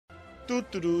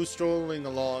strolling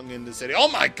along in the city. Oh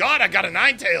my god, I got a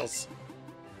Ninetales!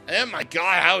 Oh my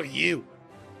god, how are you?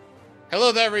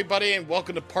 Hello there, everybody, and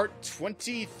welcome to part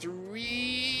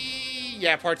 23...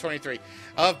 Yeah, part 23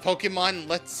 of Pokemon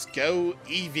Let's Go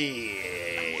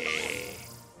Eevee.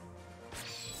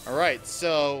 Alright,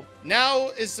 so now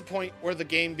is the point where the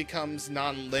game becomes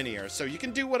non-linear, so you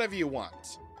can do whatever you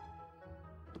want.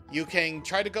 You can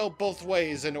try to go both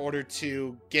ways in order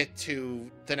to get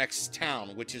to the next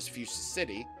town, which is Fuchsia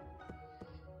City.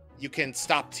 You can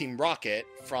stop Team Rocket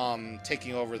from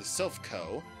taking over the Silph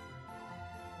Co.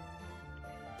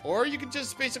 Or you can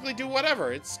just basically do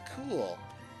whatever. It's cool.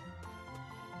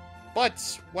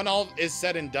 But when all is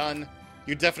said and done,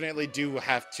 you definitely do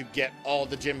have to get all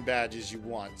the gym badges you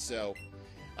want. So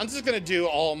I'm just going to do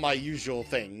all my usual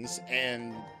things.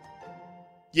 And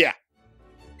yeah.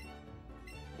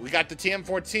 We got the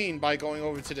TM14 by going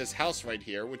over to this house right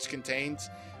here, which contains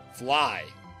Fly.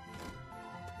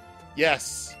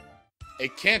 Yes, a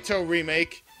Kanto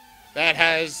remake that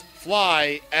has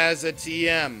Fly as a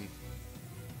TM.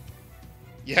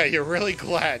 Yeah, you're really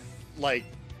glad, like,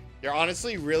 you're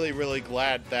honestly really, really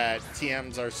glad that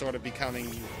TMs are sort of becoming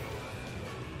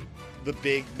the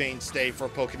big mainstay for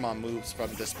Pokemon moves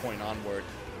from this point onward.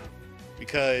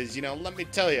 Because, you know, let me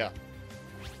tell you,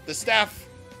 the staff...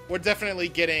 We're definitely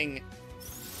getting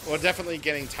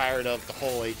tired of the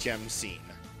whole HM scene.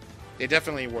 They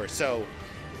definitely were. So,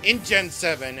 in Gen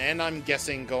 7, and I'm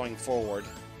guessing going forward,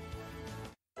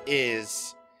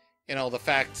 is, you know, the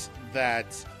fact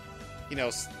that, you know,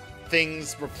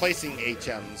 things replacing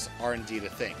HMs are indeed a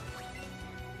thing.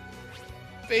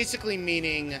 Basically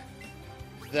meaning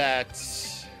that,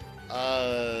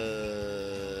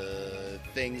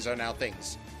 things are now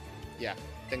things. Yeah,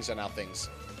 things are now things.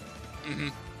 Mm-hmm.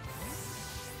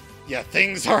 Yeah,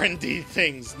 things are indeed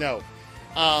things. No.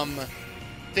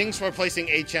 Things replacing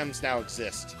HMs now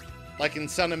exist. Like in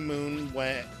Sun and Moon,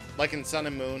 ride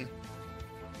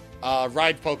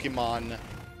Pokemon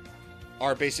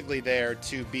are basically there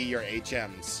to be your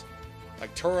HMs.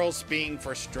 Like Tauros being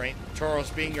for strength,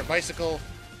 Tauros being your bicycle,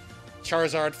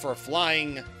 Charizard for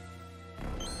flying,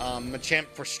 Machamp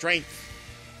for strength,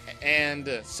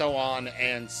 and so on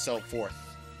and so forth.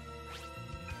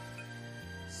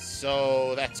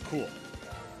 So that's cool.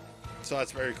 So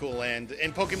that's very cool. And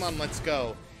in Pokemon Let's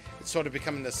Go, it's sort of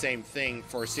becoming the same thing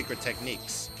for secret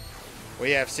techniques. We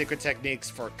have secret techniques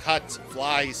for Cut,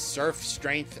 Fly, Surf,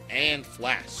 Strength, and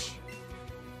Flash.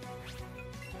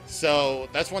 So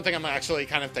that's one thing I'm actually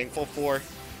kind of thankful for.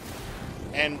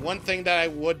 And one thing that I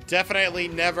would definitely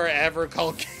never ever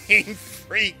call Game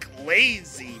Freak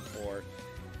lazy for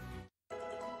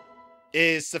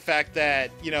is the fact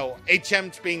that, you know,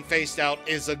 HMs being phased out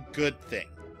is a good thing.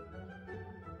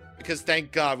 Because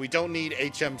thank God, we don't need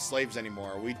HM slaves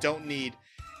anymore. We don't need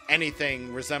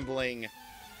anything resembling...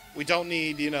 We don't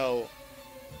need, you know,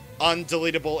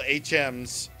 undeletable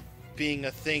HMs being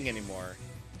a thing anymore.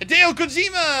 Hideo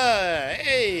Kojima!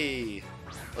 Hey!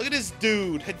 Look at this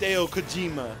dude, Hideo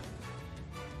Kojima.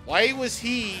 Why was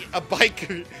he a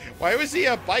biker? Why was he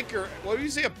a biker? Why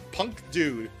was he a punk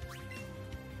dude?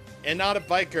 And not a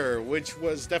biker, which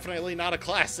was definitely not a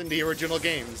class in the original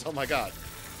games. Oh my god.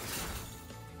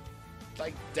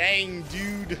 Like, dang,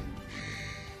 dude.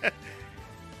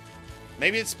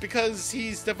 Maybe it's because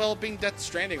he's developing Death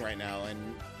Stranding right now,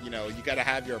 and, you know, you gotta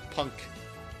have your punk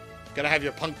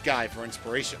guy for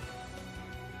inspiration.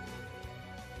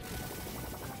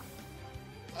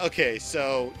 Okay,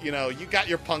 so, you know, you got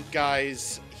your punk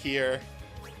guys here.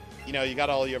 You know, you got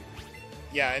all your...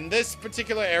 Yeah, in this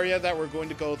particular area that we're going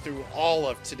to go through all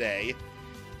of today,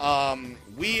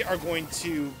 we are going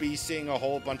to be seeing a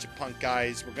whole bunch of punk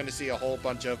guys. We're going to see a whole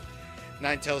bunch of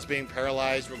Ninetales being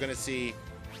paralyzed. We're going to see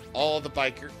all the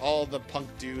punk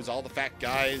dudes, all the fat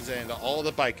guys, and all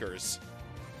the bikers.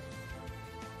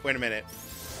 Wait a minute.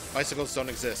 Bicycles don't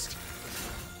exist.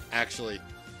 Actually.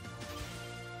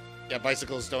 Yeah,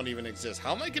 bicycles don't even exist.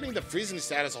 How am I getting the freezing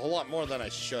status a whole lot more than I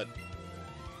should?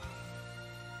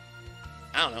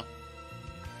 I don't know.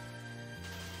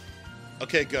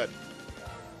 Okay, good.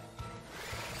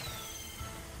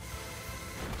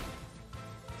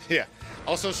 Yeah.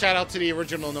 Also, shout out to the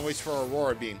original noise for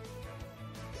Aurora Beam.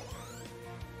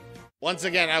 Once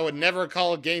again, I would never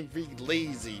call Game Freak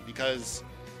lazy because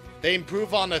they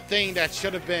improve on a thing that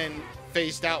should have been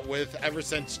phased out with ever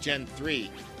since Gen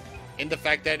 3. In the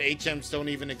fact that HMs don't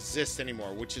even exist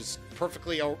anymore, which is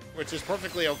perfectly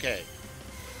okay.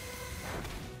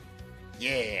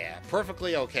 Yeah,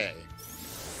 perfectly okay.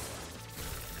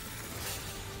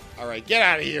 Alright, get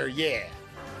out of here, yeah.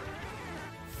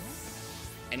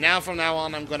 And now from now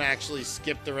on, I'm going to actually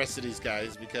skip the rest of these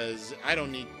guys because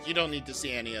you don't need to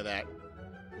see any of that.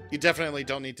 You definitely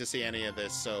don't need to see any of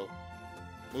this, so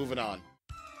moving on.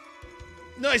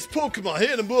 Nice Pokemon,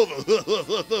 hit him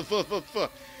over.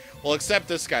 Well, except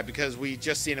this guy because we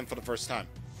just seen him for the first time.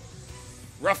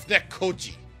 Roughneck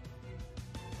Koji.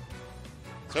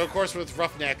 So, of course, with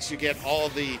Roughnecks, you get all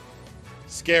the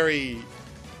scary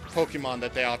Pokemon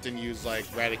that they often use, like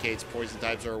Raticates, Poison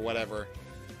types, or whatever.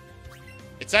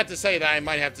 It's sad to say that I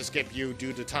might have to skip you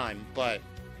due to time, but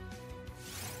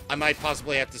I might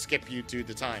possibly have to skip you due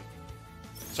to time.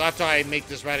 So after I make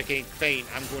this Raticate faint,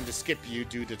 I'm going to skip you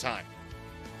due to time.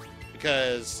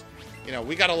 Because, you know,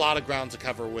 we got a lot of ground to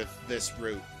cover with this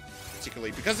route,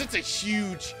 particularly because it's a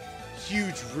huge,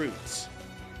 huge route.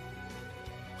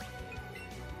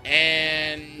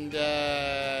 And,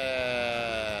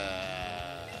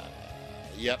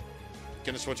 yep.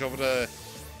 Gonna switch over to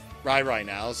Rai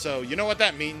now. So, you know what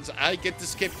that means? I get to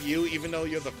skip you, even though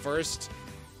you're the first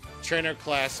trainer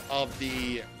class of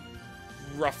the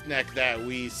Roughneck that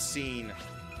we've seen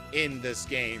in this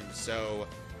game. So,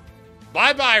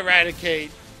 bye-bye,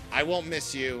 Raticate. I won't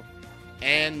miss you.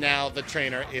 And now the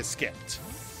trainer is skipped.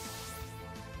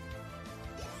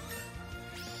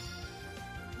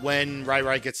 When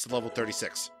Rai gets to level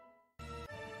 36.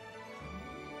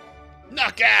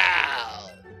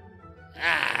 Knockout!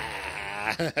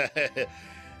 Ah!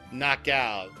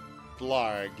 Knockout.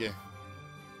 Blarg.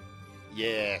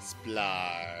 Yes,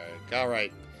 Blarg.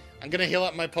 Alright. I'm gonna heal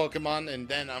up my Pokemon, and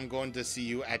then I'm going to see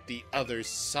you at the other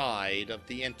side of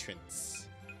the entrance.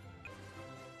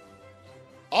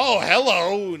 Oh,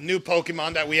 hello! New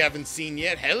Pokemon that we haven't seen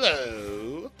yet.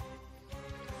 Hello!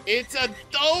 It's a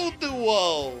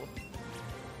Doduo!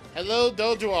 Hello,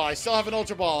 Doduo. I still have an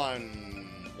Ultra Ball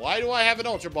on. Why do I have an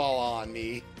Ultra Ball on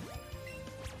me?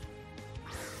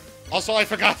 Also, I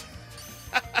forgot.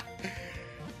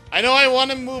 I know I want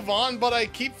to move on, but I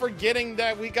keep forgetting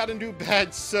that we got a new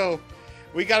badge, so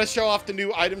we got to show off the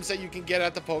new items that you can get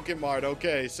at the Pokemart.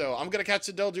 Okay, so I'm going to catch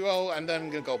the Doduo, and then I'm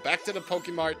going to go back to the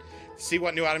Pokemart, see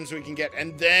what new items we can get,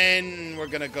 and then we're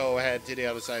going to go ahead to the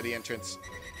other side of the entrance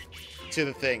to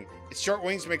the thing. Its short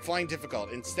wings make flying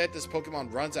difficult. Instead, this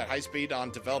Pokemon runs at high speed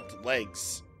on developed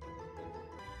legs.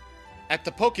 At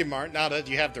the Pokemart, now that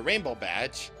you have the Rainbow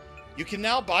Badge, you can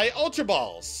now buy Ultra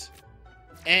Balls.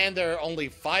 And there are only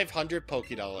 500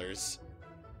 Pokédollars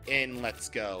in Let's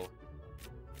Go.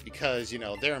 Because, you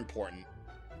know, they're important.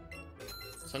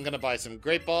 So I'm going to buy some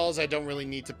Great Balls. I don't really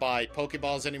need to buy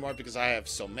Pokeballs anymore because I have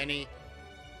so many.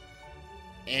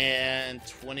 And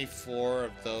 24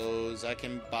 of those. I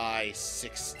can buy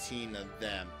 16 of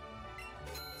them.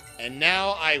 And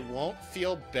now I won't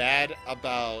feel bad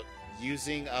about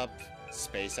using up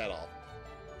space at all.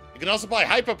 You can also buy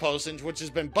Hyper Potions, which has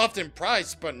been buffed in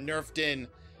price, but nerfed in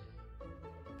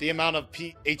the amount of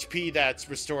HP that's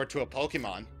restored to a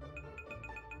Pokemon.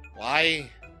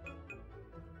 Why?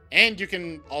 And you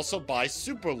can also buy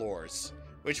Super Lures,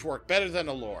 which work better than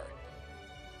a lure.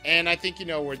 And I think you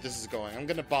know where this is going. I'm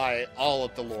going to buy all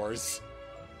of the lures.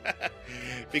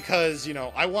 Because, you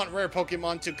know, I want rare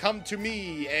Pokemon to come to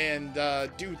me and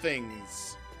do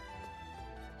things.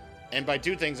 And by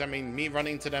do things, I mean me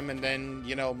running to them and then,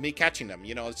 you know, me catching them.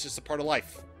 You know, it's just a part of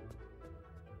life.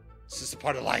 It's just a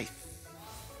part of life.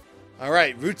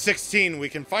 Alright, Route 16. We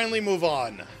can finally move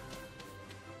on.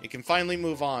 We can finally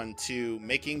move on to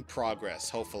making progress,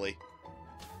 hopefully.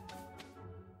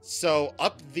 So,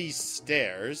 up these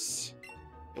stairs,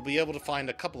 you'll be able to find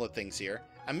a couple of things here.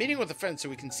 I'm meeting with a friend so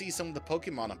we can see some of the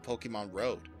Pokemon on Pokemon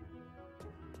Road.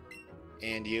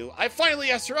 And you. I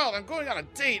finally asked her out. I'm going on a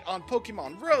date on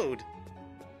Pokemon Road.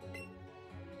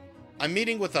 I'm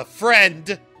meeting with a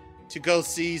friend to go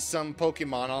see some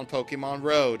Pokemon on Pokemon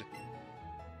Road.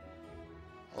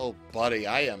 Oh, buddy,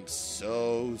 I am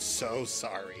so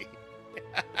sorry.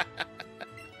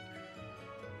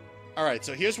 Alright,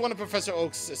 so here's one of Professor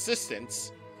Oak's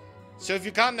assistants. So if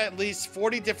you've gotten at least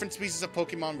 40 different species of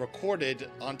Pokemon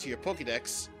recorded onto your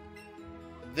Pokédex,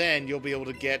 then you'll be able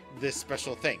to get this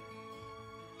special thing.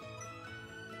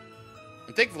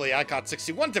 And thankfully, I caught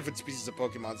 61 different species of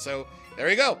Pokemon, so there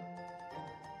you go.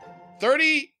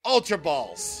 30 Ultra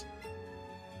Balls.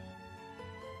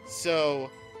 So,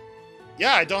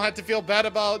 yeah, I don't have to feel bad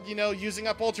about, you know, using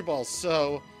up Ultra Balls.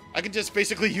 So, I can just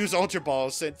basically use Ultra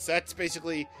Balls, since that's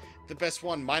basically the best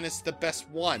one, minus the best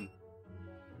one.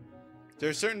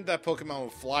 There's certain that Pokemon will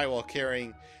fly while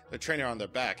carrying their trainer on their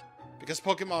back. Because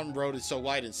Pokemon Road is so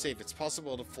wide and safe, it's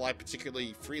possible to fly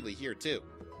particularly freely here, too.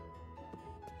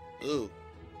 Ooh.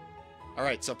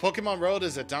 Alright, so Pokemon Road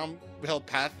is a downhill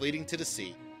path leading to the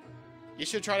sea. You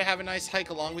should try to have a nice hike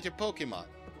along with your Pokemon.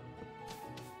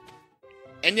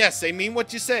 And yes, they mean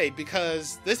what you say,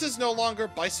 because this is no longer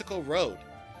Bicycle Road.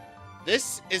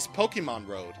 This is Pokemon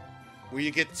Road, where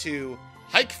you get to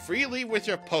hike freely with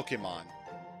your Pokemon,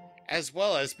 as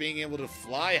well as being able to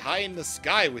fly high in the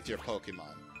sky with your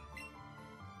Pokemon.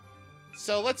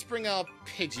 So let's bring out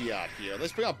Pidgeot here.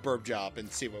 Let's bring out Burbjob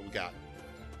and see what we got.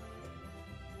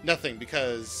 Nothing,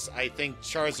 because I think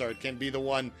Charizard can be the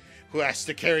one who has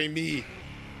to carry me.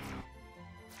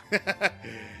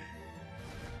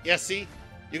 Yeah, see?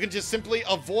 You can just simply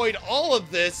avoid all of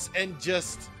this and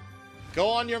just go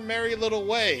on your merry little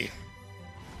way.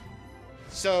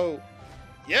 So,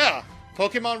 yeah,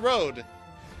 Pokemon Road.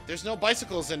 There's no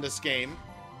bicycles in this game.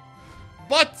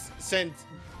 But, since...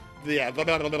 Yeah, what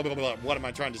am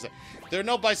I trying to say? There are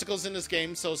no bicycles in this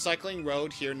game, so Cycling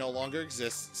Road here no longer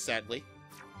exists, sadly.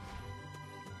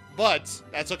 But,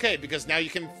 that's okay, because now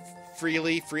you can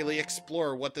freely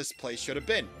explore what this place should have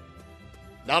been.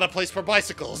 Not a place for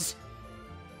bicycles.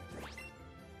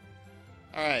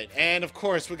 Alright, and of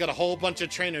course, we got a whole bunch of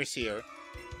trainers here.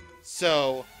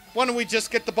 So, why don't we just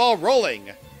get the ball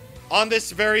rolling on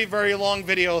this very long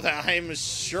video that I'm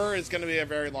sure is going to be a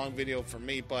very long video for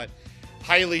me, but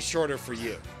highly shorter for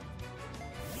you.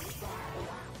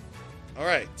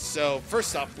 Alright, so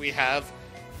first up we have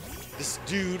this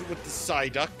dude with the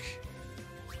Psyduck.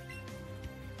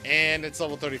 And it's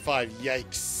level 35.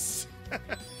 Yikes.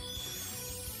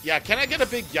 Yeah, can I get a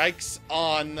big yikes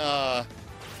on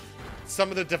some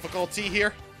of the difficulty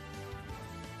here?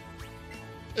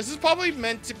 This is probably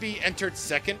meant to be entered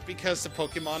second because the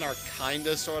Pokemon are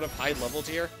kinda sort of high leveled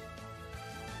here.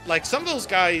 Like, some of those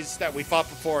guys that we fought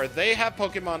before, they have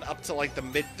Pokemon up to like the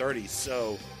mid-30s,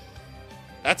 so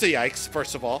that's a yikes,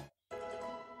 first of all.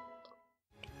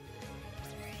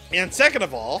 And second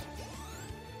of all,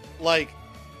 like,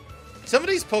 some of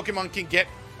these Pokemon can get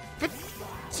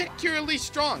particularly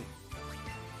strong.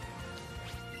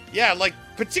 Yeah, like,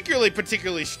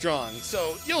 particularly strong.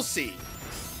 So, you'll see.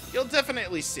 You'll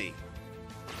definitely see.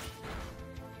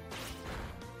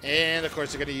 And, of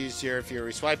course, you're going to use your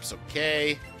Fury Swipes.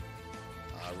 Okay.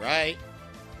 Alright.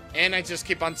 And I just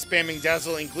keep on spamming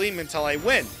Dazzling Gleam until I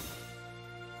win.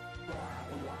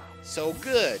 So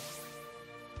good.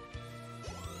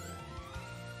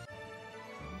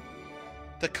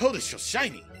 The coat is so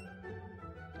shiny.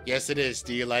 Yes, it is.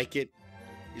 Do you like it?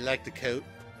 You like the coat?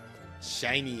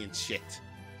 Shiny and shit.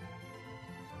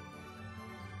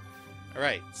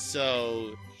 Alright,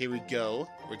 so here we go.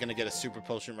 We're gonna get a super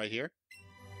potion right here.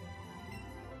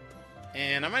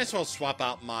 And I might as well swap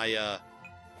out my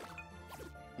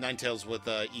Ninetales with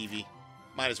Eevee.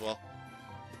 Might as well.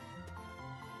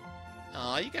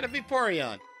 Aw, you got a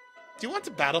Vaporeon. Do you want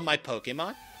to battle my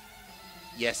Pokemon?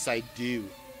 Yes, I do.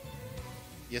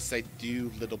 Yes, I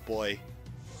do, little boy.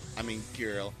 I mean,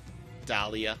 girl.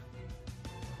 Dahlia.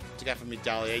 What you got for me,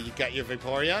 Dahlia? You got your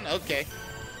Vaporeon? Okay.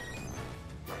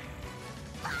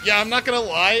 Yeah, I'm not gonna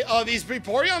lie. These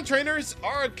Vaporeon trainers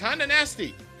are kind of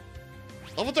nasty.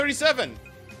 Level 37.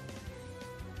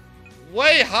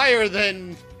 Way higher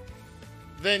than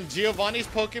Giovanni's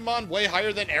Pokemon. Way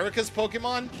higher than Erica's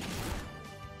Pokemon.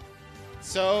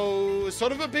 So,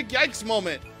 sort of a big yikes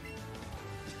moment.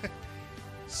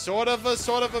 Sort of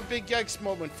a big yikes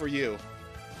moment for you.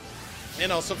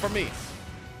 And also for me.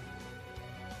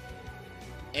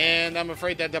 And I'm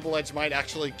afraid that Double Edge might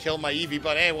actually kill my Eevee,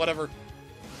 but hey, whatever.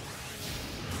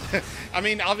 I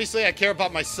mean, obviously I care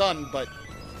about my son, but,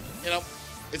 you know,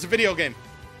 it's a video game.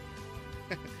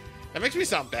 That makes me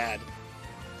sound bad.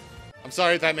 I'm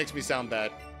sorry if that makes me sound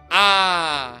bad.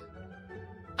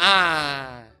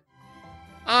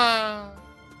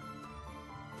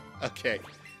 Okay.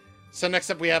 So next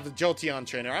up we have the Jolteon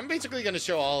trainer. I'm basically going to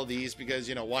show all of these because,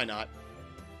 you know, why not?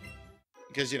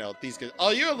 Because, you know, these guys... Oh,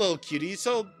 you're a little cutie.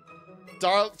 So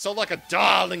like a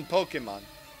darling Pokemon.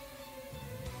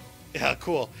 Yeah,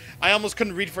 cool. I almost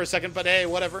couldn't read for a second, but hey,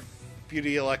 whatever.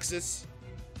 Beauty Alexis.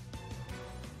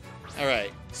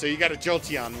 Alright, so you got a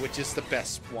Jolteon, which is the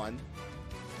best one.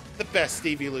 The best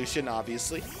evolution,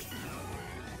 obviously.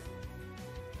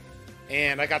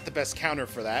 And I got the best counter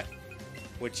for that,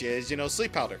 which is, you know,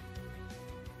 Sleep Powder.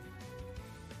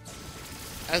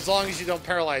 As long as you don't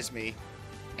paralyze me,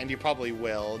 and you probably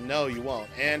will. No, you won't.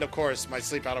 And, of course, my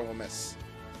Sleep Powder will miss.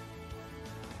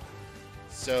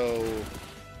 So...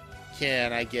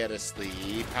 Can I get a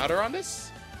Sleep Powder on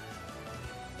this?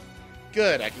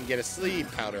 Good, I can get a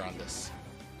Sleep Powder on this.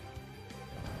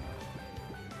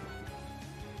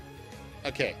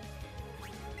 Okay.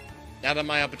 Now that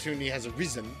my opportunity has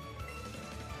arisen,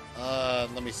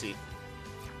 let me see.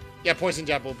 Yeah, Poison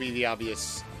Jab will be the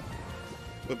obvious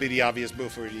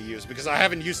move for you to use because I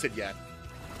haven't used it yet.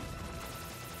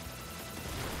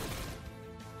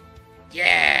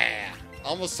 Yeah!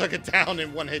 Almost took it down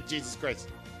in one hit, Jesus Christ.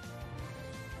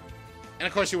 And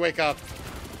of course you wake up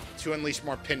to unleash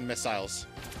more pin missiles.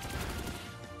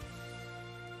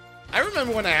 I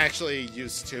remember when I actually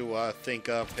used to think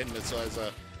of pin missile as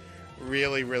a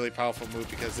really, really powerful move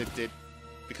because it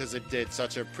did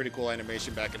such a pretty cool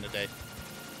animation back in the day.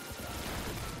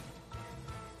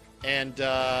 And,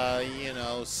 you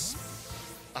know,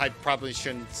 I probably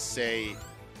shouldn't say,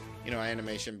 you know,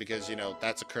 animation because, you know,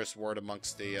 that's a curse word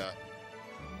amongst the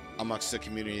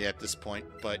community at this point.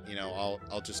 But, you know,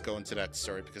 I'll just go into that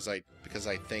story because I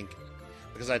think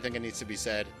it needs to be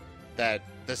said that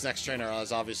this next trainer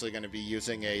is obviously going to be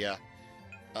using a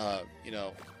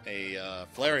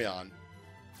Flareon,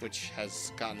 which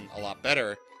has gotten a lot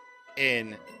better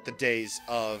in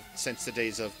since the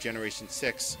days of Generation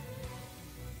 6.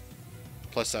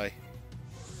 Plus, I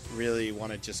really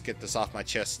want to just get this off my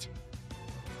chest.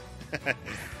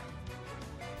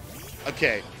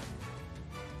 Okay.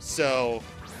 So,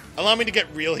 allow me to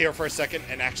get real here for a second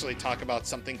and actually talk about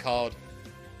something called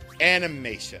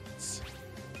animations.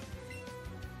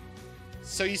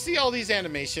 So you see all these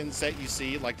animations that you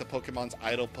see, like the Pokemon's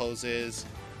idle poses,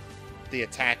 the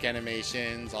attack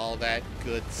animations, all that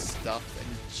good stuff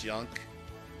and junk.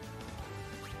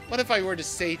 What if I were to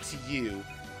say to you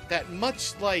that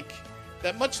much like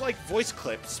voice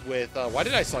clips with why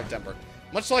did I select Ember?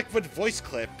 Much like with voice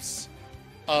clips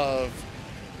of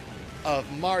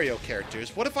Mario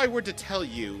characters, what if I were to tell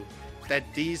you that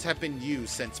these have been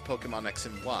used since Pokemon X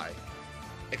and Y?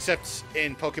 Except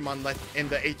in in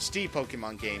the HD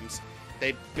Pokemon games,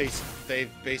 they've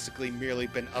basically merely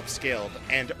been upscaled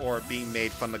and or being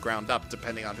made from the ground up,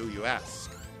 depending on who you ask.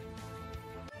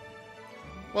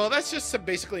 Well, that's just to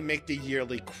basically make the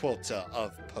yearly quota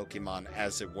of Pokemon,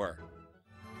 as it were.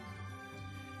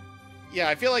 Yeah,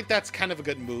 I feel like that's kind of a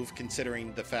good move,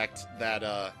 considering the fact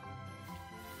that,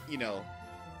 you know,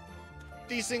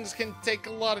 these things can take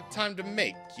a lot of time to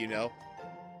make, you know?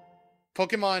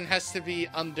 Pokemon has to be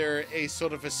under a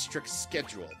sort of a strict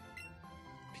schedule.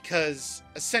 Because,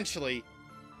 essentially,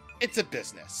 it's a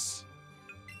business.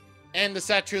 And the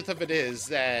sad truth of it is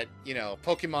that, you know,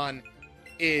 Pokemon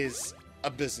is a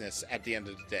business at the end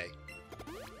of the day.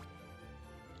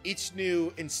 Each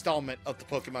new installment of the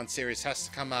Pokemon series has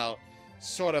to come out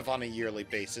sort of on a yearly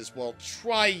basis. Well,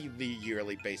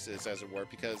 tri-yearly basis, as it were,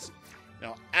 because, you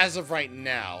know, as of right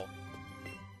now,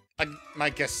 my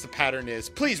guess the pattern is,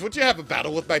 please, would you have a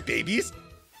battle with my babies?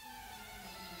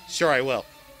 Sure, I will.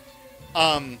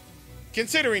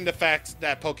 Considering the fact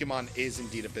that Pokemon is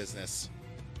indeed a business,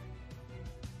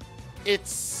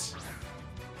 it's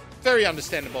very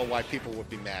understandable why people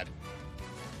would be mad.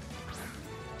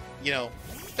 You know,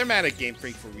 they're mad at Game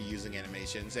Freak for reusing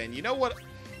animations, and you know what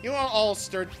all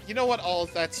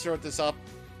that stirred this up?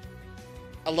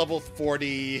 A level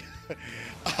 40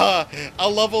 a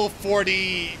level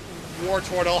 40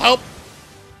 Wartortle. Help!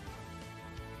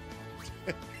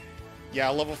 Yeah,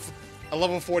 a level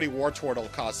 40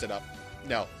 Wartortle caused it up.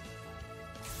 No.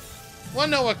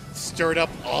 Wanna know what stirred up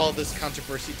all this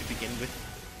controversy to begin with?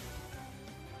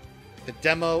 The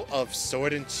demo of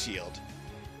Sword and Shield.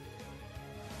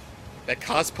 That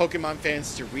caused Pokemon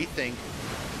fans to rethink,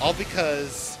 all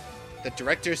because the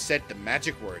director said the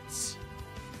magic words.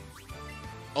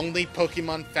 Only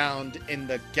Pokemon found in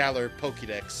the Galar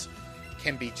Pokédex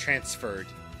can be transferred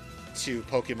to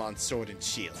Pokemon Sword and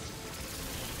Shield.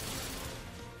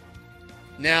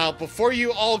 Now, before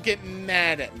you all get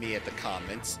mad at me at the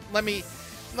comments, let me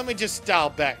just dial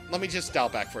back. Let me just dial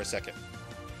back for a second.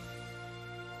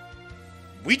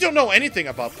 We don't know anything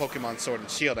about Pokemon Sword and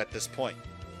Shield at this point.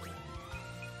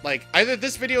 Like, either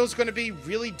this video is going to be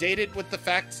really dated with the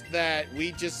fact that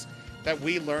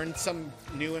we learned some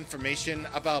new information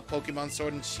about Pokemon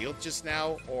Sword and Shield just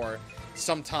now, or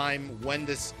sometime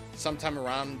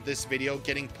around this video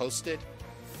getting posted.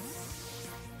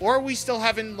 Or we still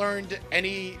haven't learned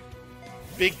any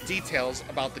big details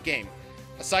about the game.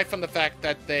 Aside from the fact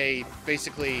that they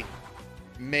basically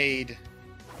made,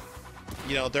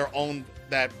 you know, their own,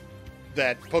 that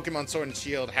Pokemon Sword and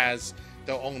Shield has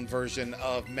their own version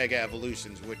of Mega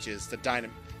Evolutions, which is the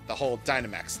whole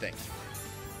Dynamax thing.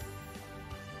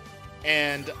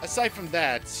 And aside from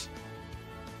that,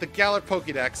 the Galar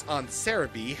Pokédex on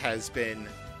Cerebi has been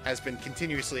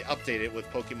continuously updated with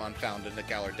Pokemon found in the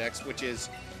Galar Dex, which is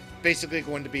basically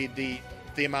going to be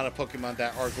the amount of Pokemon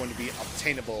that are going to be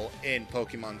obtainable in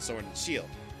Pokemon Sword and Shield.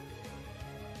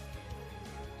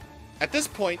 At this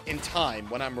point in time,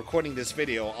 when I'm recording this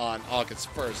video on August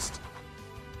 1st,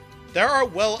 there are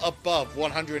well above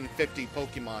 150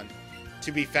 Pokemon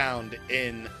to be found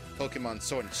in Pokemon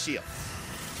Sword and Shield.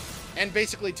 And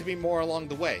basically to be more along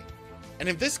the way. And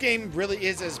if this game really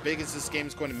is as big as this game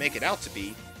is going to make it out to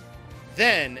be,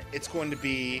 then it's going to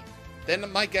be...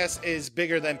 Then my guess is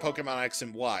bigger than Pokemon X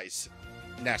and Y's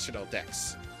National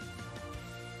Dex.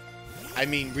 I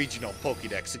mean Regional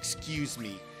Pokédex, excuse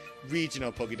me.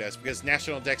 Regional Pokédex, because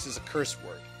National Dex is a curse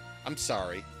word. I'm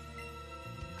sorry.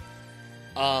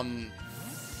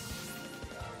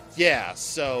 Yeah,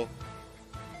 so...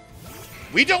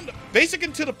 We don't... Basic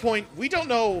and to the point, we don't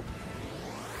know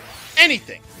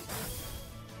anything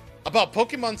about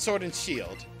Pokemon Sword and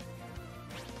Shield.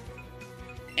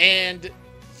 And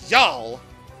y'all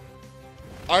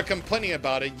are complaining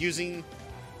about it using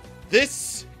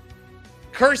this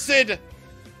cursed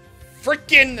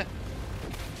freaking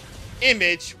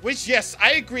image, which, yes,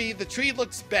 I agree, the tree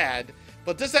looks bad,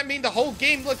 but does that mean the whole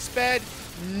game looks bad?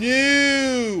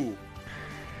 No!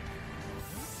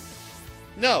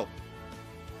 No.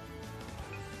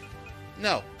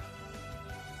 No.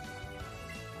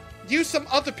 Use some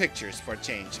other pictures for a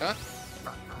change, huh?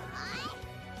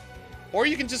 Or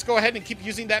you can just go ahead and keep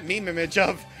using that meme image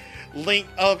of Link,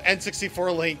 of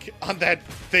N64 Link on that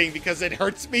thing, because it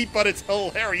hurts me, but it's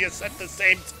hilarious at the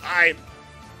same time.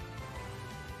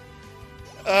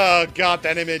 Oh god,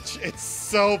 that image. It's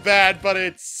so bad, but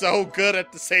it's so good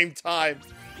at the same time.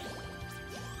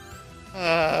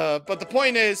 But the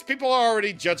point is, people are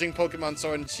already judging Pokemon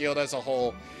Sword and Shield as a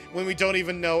whole, when we don't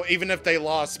even know, even if they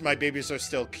lost, my babies are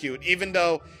still cute. Even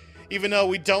though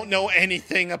we don't know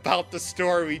anything about the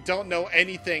story, we don't know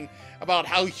anything about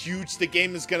how huge the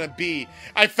game is gonna be.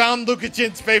 I found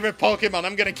Lucajin's favorite Pokemon,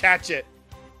 I'm gonna catch it.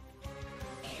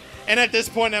 And at this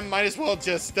point, I might as well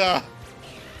just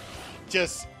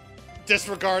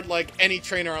disregard, like, any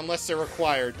trainer unless they're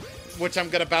required, which I'm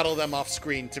gonna battle them off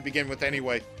screen to begin with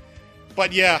anyway.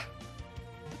 But yeah,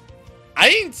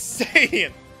 I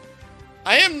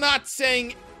am not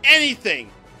saying anything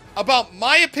about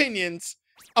my opinions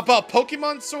about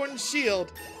Pokemon Sword and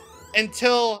Shield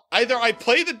until either I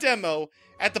play the demo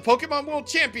at the Pokemon World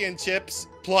Championships,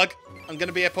 plug, I'm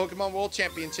gonna be at Pokemon World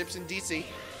Championships in DC,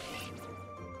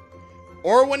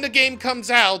 or when the game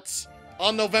comes out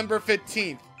on November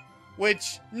 15th,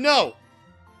 which, no,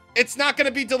 it's not gonna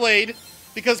be delayed,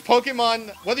 because Pokemon,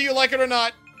 whether you like it or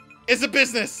not, is a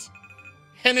business,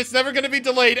 and it's never gonna be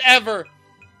delayed, ever.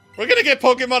 We're gonna get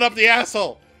Pokemon up the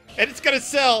asshole, and it's gonna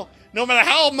sell no matter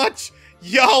how much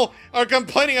y'all are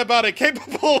complaining about it.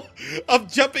 Capable of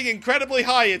jumping incredibly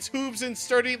high, its hooves and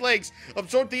sturdy legs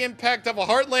absorb the impact of a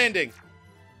hard landing.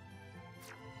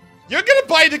 You're gonna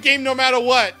buy the game no matter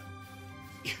what.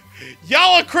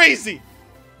 Y'all are crazy.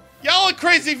 Y'all are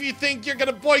crazy if you think you're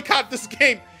gonna boycott this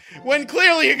game, when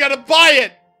clearly you're gonna buy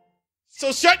it.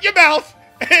 So shut your mouth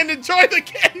and enjoy the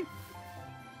game.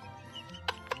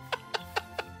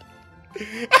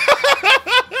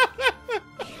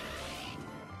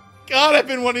 God, I've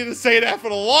been wanting to say that for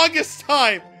the longest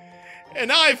time, and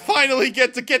now I finally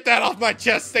get to get that off my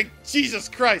chest. Thank Jesus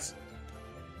Christ.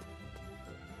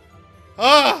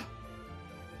 Look,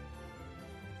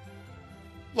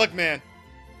 man,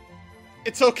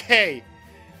 it's okay.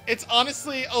 It's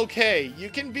honestly okay. You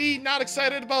can be not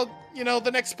excited about, you know,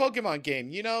 the next Pokemon game.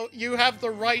 You know, you have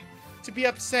the right to be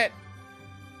upset.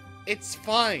 It's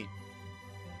fine.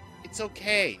 It's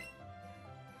okay.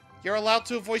 You're allowed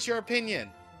to voice your opinion.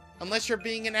 Unless you're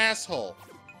being an asshole.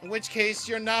 In which case,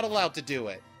 you're not allowed to do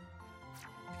it.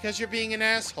 Because you're being an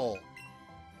asshole.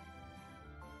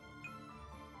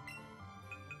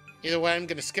 Either way, I'm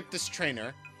gonna skip this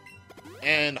trainer.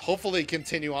 And hopefully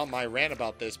continue on my rant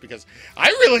about this, because I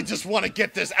really just want to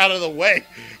get this out of the way.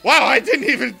 Wow, I didn't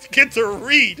even get to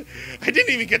read. I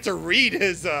didn't even get to read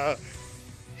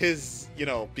his, you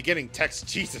know, beginning text.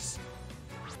 Jesus.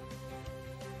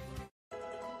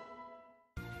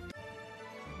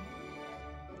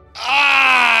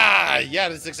 Yeah,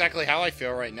 that's exactly how I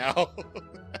feel right now.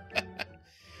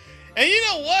 And you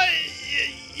know what?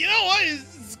 You know what?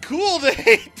 It's cool to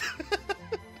hate.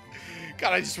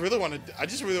 God, I just really want to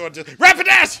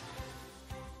Rapidash!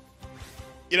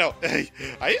 You know,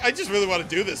 I just really want to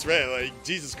do this, right? Like,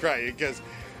 Jesus Christ, because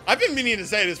I've been meaning to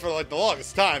say this for, like, the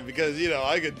longest time, because, you know,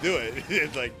 I could do it.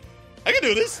 It's like, I can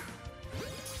do this.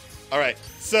 Alright,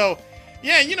 so,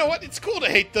 yeah, you know what? It's cool to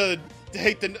hate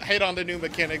on the new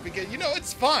mechanic, because, you know,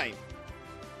 it's fine.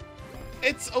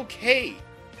 It's okay.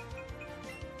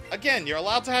 Again, you're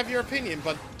allowed to have your opinion,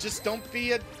 but just don't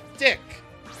be a dick.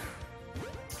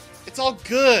 It's all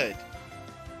good.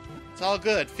 It's all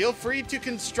good. Feel free to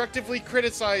constructively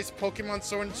criticize Pokemon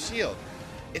Sword and Shield.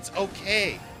 It's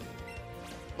okay.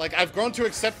 Like, I've grown to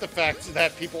accept the fact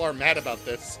that people are mad about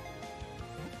this.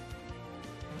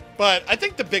 But I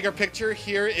think the bigger picture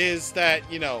here is that,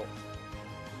 you know,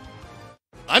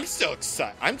 I'm still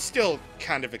excited. I'm still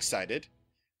kind of excited.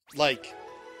 Like,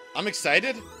 I'm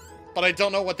excited, but I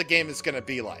don't know what the game is gonna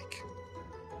be like.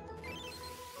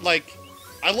 Like,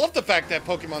 I love the fact that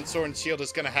Pokemon Sword and Shield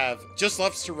is gonna have just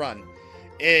loves to run.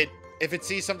 If it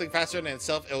sees something faster than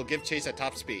itself, it will give chase at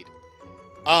top speed.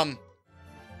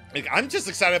 Like, I'm just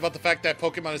excited about the fact that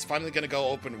Pokemon is finally gonna go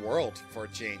open world for a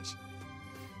change.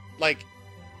 Like,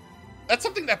 that's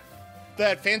something that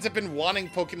fans have been wanting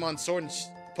Pokemon Sword and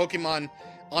Pokemon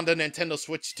on the Nintendo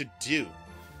Switch to do.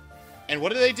 And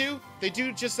what do? They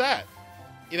do just that.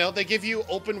 You know, they give you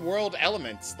open world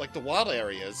elements, like the wild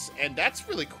areas, and that's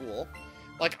really cool.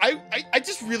 Like, I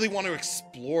just really want to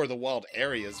explore the wild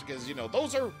areas, because, you know,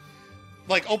 those are,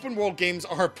 like, open world games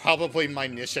are probably my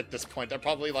niche at this point. They're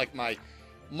probably, like, my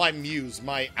muse,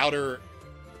 my outer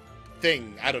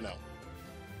thing. I don't know.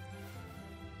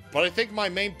 But I think my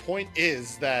main point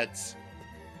is that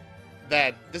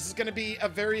this is going to be a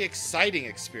very exciting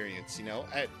experience, you know?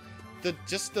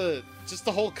 Just the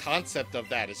whole concept of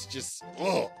that is just,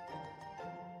 ugh.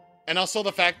 And also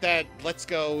the fact that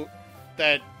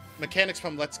that mechanics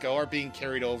from Let's Go are being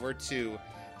carried over to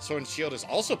Sword and Shield is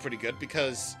also pretty good,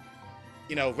 because,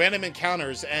 you know, random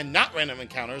encounters and not random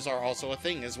encounters are also a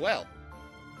thing as well.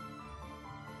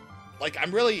 Like,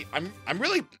 I'm really proud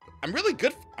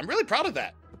of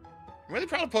that. I'm really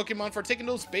proud of Pokemon for taking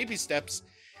those baby steps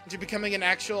into becoming an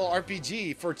actual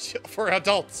RPG for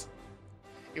adults.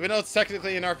 Even though it's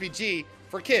technically an RPG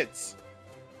for kids.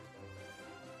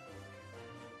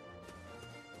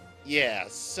 Yeah,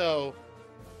 so...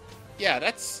 yeah,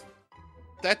 that's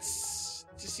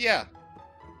just, yeah.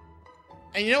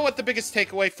 And you know what the biggest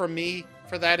takeaway from me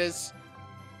for that is?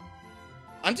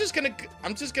 I'm just gonna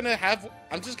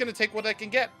take what I can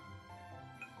get.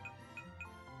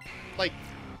 Like,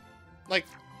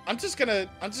 I'm just gonna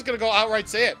go outright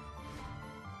say it.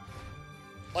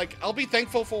 Like, I'll be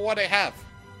thankful for what I have,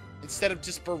 instead of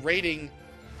just berating,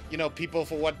 you know, people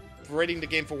for berating the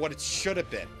game for what it should have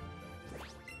been.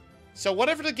 So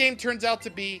whatever the game turns out to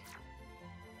be,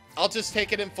 I'll just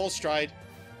take it in full stride.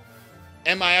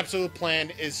 And my absolute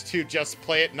plan is to just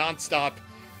play it nonstop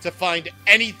to find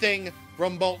anything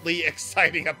remotely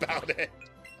exciting about it.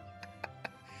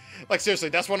 Like, seriously,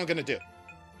 that's what I'm gonna do.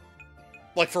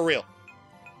 Like, for real.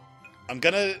 I'm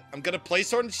gonna play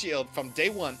Sword and Shield from day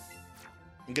one.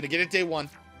 I'm gonna get it day one,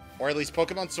 or at least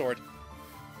Pokemon Sword.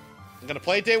 I'm gonna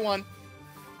play it day one.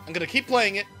 I'm gonna keep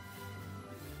playing it.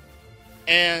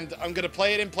 And I'm gonna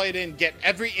play it and get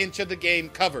every inch of the game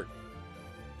covered.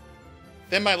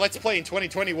 Then my Let's Play in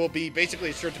 2020 will be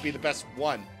basically sure to be the best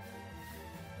one.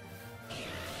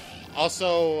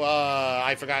 Also,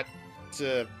 I forgot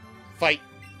to fight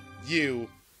you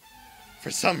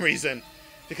for some reason,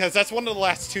 because that's one of the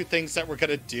last two things that we're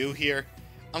gonna do here.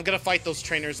 I'm gonna fight those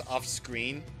trainers off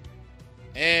screen.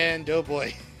 And oh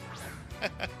boy.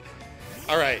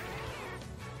 Alright.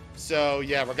 So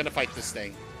yeah, we're gonna fight this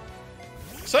thing.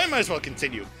 So I might as well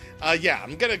continue. Yeah,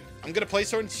 I'm gonna play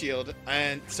Sword and Shield,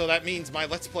 and so that means my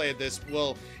Let's Play of this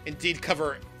will indeed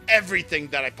cover everything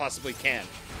that I possibly can.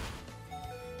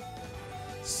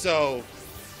 So,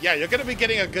 yeah, you're gonna be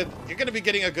getting a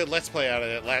good Let's Play out of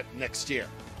it next year.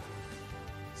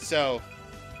 So,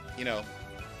 you know,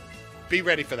 be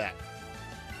ready for that.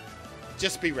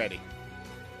 Just be ready.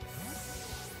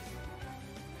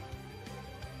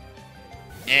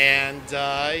 And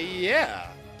yeah,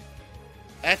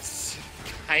 that's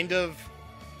kind of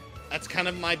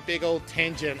my big old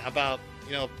tangent about,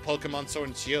 you know, Pokemon Sword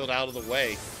and Shield out of the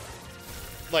way.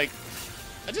 Like,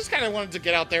 I just kind of wanted to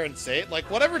get out there and say it. Like,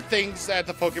 whatever things that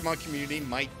the Pokemon community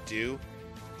might do,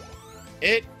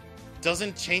 it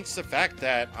doesn't change the fact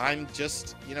that I'm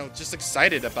just, you know, just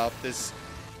excited about this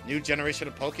new generation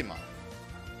of Pokemon.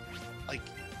 Like,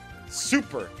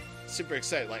 super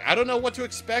excited. Like, I don't know what to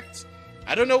expect.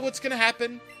 I don't know what's going to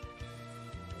happen.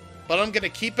 But I'm going to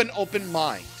keep an open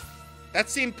mind.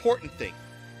 That's the important thing.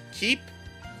 Keep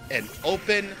an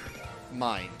open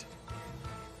mind.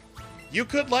 You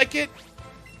could like it.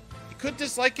 You could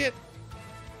dislike it.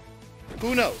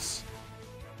 Who knows?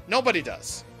 Nobody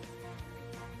does.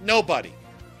 Nobody.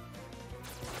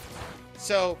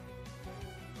 So,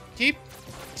 keep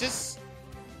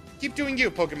doing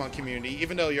you, Pokemon community,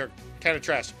 even though you're kind of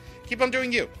trash. Keep on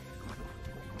doing you.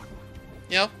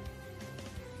 You know?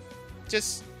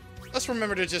 Let's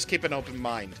remember to just keep an open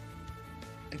mind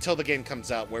until the game comes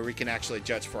out where we can actually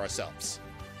judge for ourselves.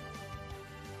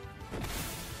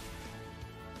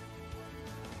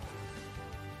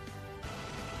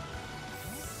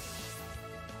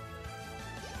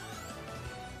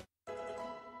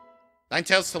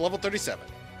 Ninetales to level 37.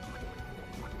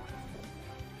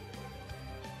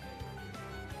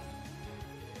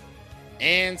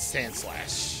 And Sand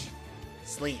Slash.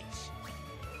 Sleeves.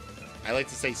 I like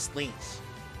to say sleeves.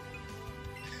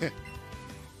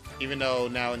 Even though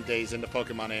nowadays in the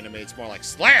Pokemon anime, it's more like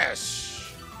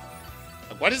Slash!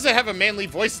 Like, why does it have a manly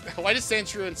voice? Why does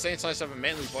Sandshrew and Sand Slash have a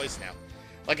manly voice now?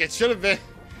 Like, it should have been...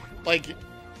 Like,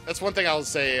 that's one thing I'll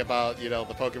say about, you know,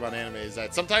 the Pokemon anime, is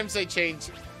that sometimes they change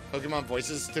Pokemon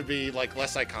voices to be, like,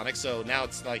 less iconic, so now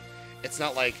it's like... It's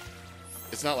not like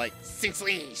Sand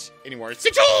Slash anymore. It's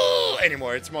Sandshrew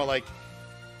anymore. It's more like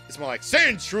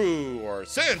Sandshrew or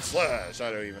Sand Slash.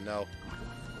 I don't even know.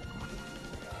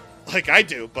 Like, I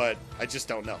do, but I just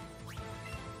don't know.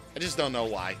 I just don't know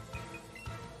why.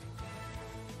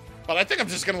 But I think I'm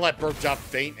just gonna let Burp Job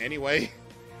faint anyway.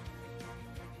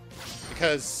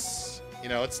 Because, you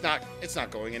know, it's not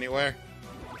going anywhere.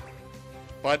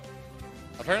 But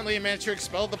apparently it managed to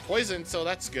expel the poison, so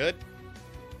that's good.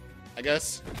 I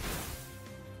guess.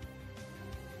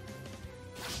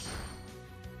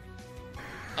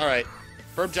 Alright.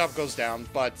 Burp Job goes down,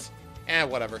 but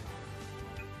whatever.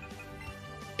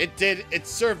 It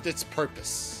served its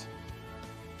purpose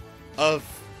of,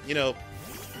 you know,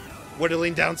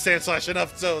 whittling down Sand Slash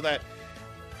enough so that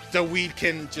the weed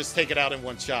can just take it out in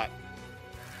one shot.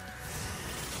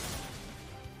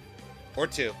 Or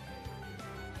two.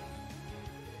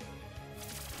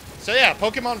 So yeah,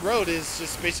 Pokemon Road is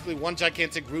just basically one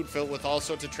gigantic route filled with all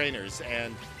sorts of trainers,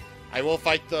 and I will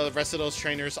fight the rest of those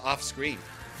trainers off screen.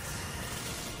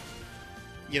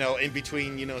 You know, in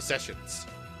between, you know, sessions.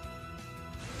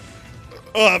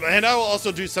 And I will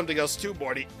also do something else too,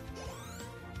 Morty.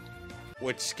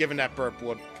 Which, given that burp,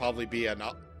 would probably be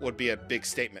a big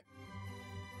statement.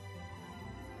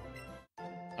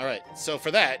 Alright, so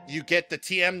for that, you get the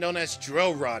TM known as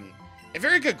Drill Run. A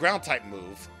very good ground type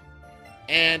move.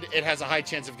 And it has a high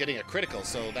chance of getting a critical,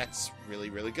 so that's really,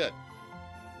 really good.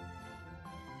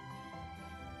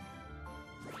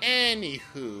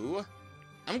 Anywho,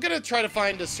 I'm gonna try to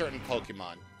find a certain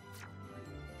Pokemon.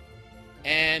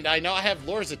 And I know I have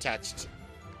lures attached.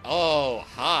 Oh,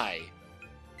 hi.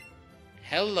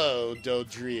 Hello,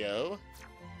 Dodrio.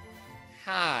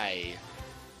 Hi.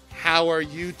 How are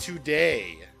you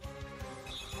today?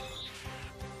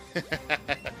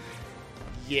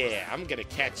 Yeah, I'm gonna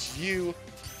catch you,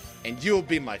 and you'll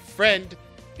be my friend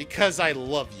because I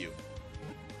love you.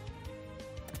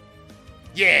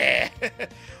 Yeah!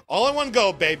 All in one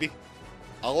go, baby.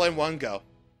 All in one go.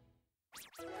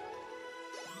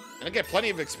 And I get plenty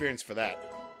of experience for that.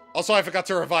 Also, I forgot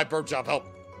to revive Burp Job. Help.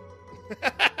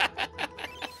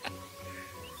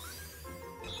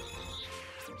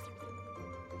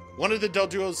 One of the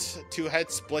Dodrio's two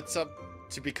heads splits up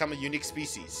to become a unique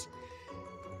species.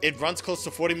 It runs close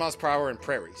to 40 miles per hour in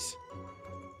prairies.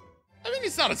 I mean,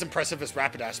 it's not as impressive as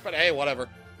Rapidash, but hey, whatever.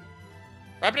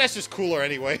 Rapidash is cooler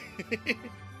anyway.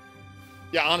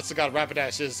 Yeah, honest to God,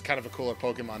 Rapidash is kind of a cooler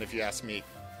Pokemon if you ask me.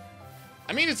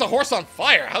 I mean, it's a horse on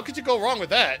fire. How could you go wrong with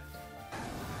that?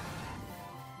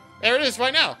 There it is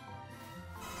right now.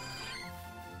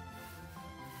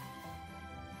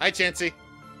 Hi, Chansey.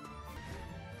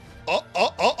 Oh,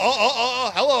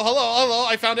 hello.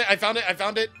 I found it.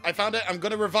 I'm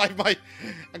gonna revive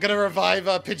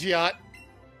Pidgeot.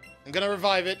 I'm gonna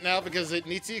revive it now because it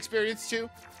needs the experience too.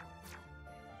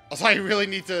 Also, I really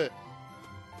need to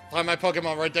find my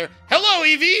Pokemon right there. Hello,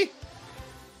 Eevee!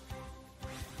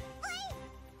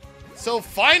 So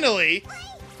finally,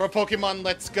 for Pokemon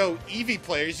Let's Go Eevee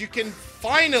players, you can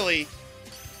finally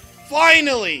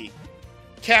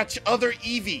catch other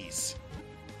Eevees.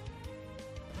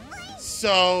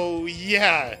 So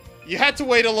yeah, you had to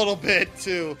wait a little bit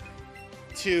to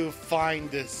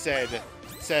find said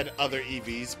other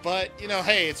Eevees, but you know,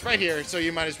 hey, it's right here, so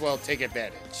you might as well take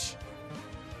advantage.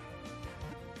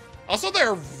 Also,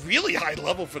 they're really high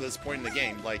level for this point in the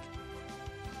game. Like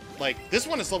this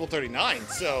one is level 39,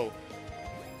 so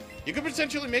you could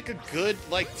potentially make a good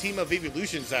like team of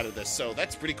evolutions out of this. So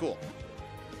that's pretty cool.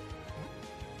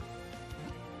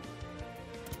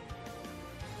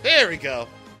 There we go.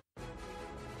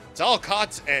 It's all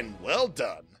caught and well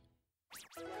done.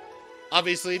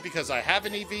 Obviously, because I have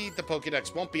an Eevee, the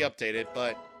Pokédex won't be updated,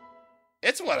 but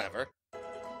it's whatever.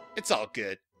 It's all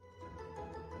good.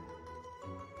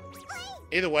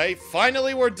 Either way,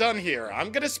 finally we're done here.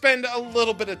 I'm gonna spend a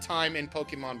little bit of time in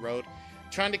Pokemon Road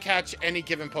trying to catch any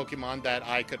given Pokemon that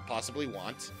I could possibly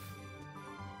want.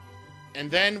 And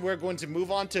then we're going to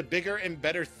move on to bigger and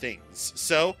better things.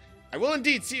 So, I will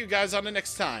indeed see you guys on the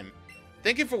next time.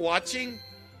 Thank you for watching,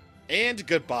 and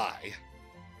goodbye.